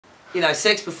You know,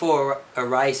 sex before a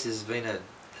race has been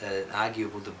an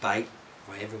arguable debate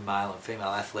by every male and female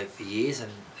athlete for years,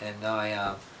 and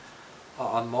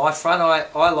on my front,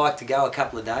 I like to go a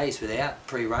couple of days without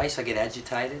pre-race. I get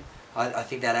agitated. I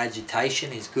think that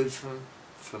agitation is good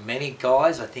for many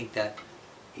guys. I think that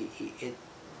it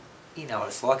you know what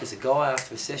it's like as a guy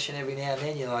after a session every now and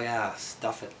then. You're like,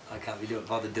 stuff it. I can't be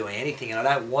bothered doing anything, and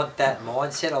I don't want that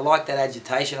mindset. I like that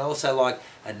agitation. I also like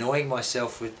annoying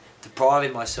myself with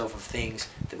depriving myself of things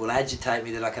that will agitate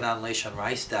me that I can unleash on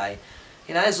race day.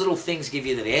 You know, those little things give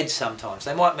you the edge sometimes.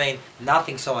 They might mean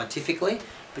nothing scientifically,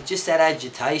 but just that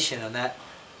agitation and that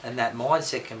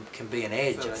mindset can be an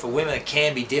edge. For women it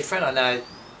can be different. I know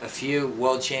a few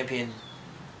world championship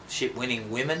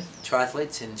winning women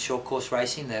triathletes in short course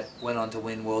racing that went on to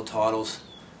win world titles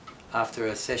after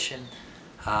a session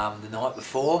the night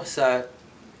before. So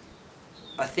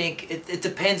I think it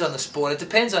depends on the sport. It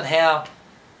depends on how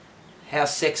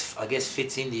sex, I guess,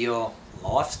 fits into your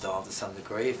lifestyle to some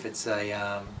degree. If it's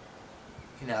a,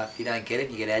 you know, if you don't get it,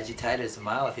 you get agitated as a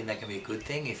male. I think that can be a good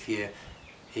thing. If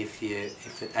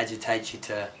it agitates you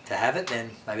to have it, then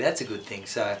maybe that's a good thing.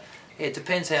 So yeah, it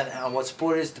depends on what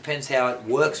sport it is. Depends how it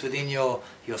works within your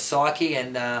psyche,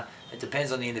 and it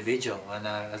depends on the individual. And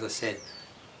as I said,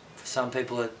 for some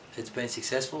people it's been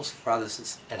successful. For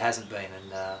others it hasn't been.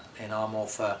 And I'm all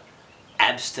for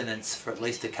abstinence for at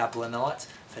least a couple of nights,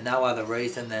 for no other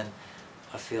reason than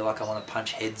I feel like I want to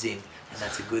punch heads in, and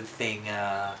that's a good thing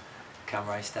come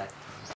race day.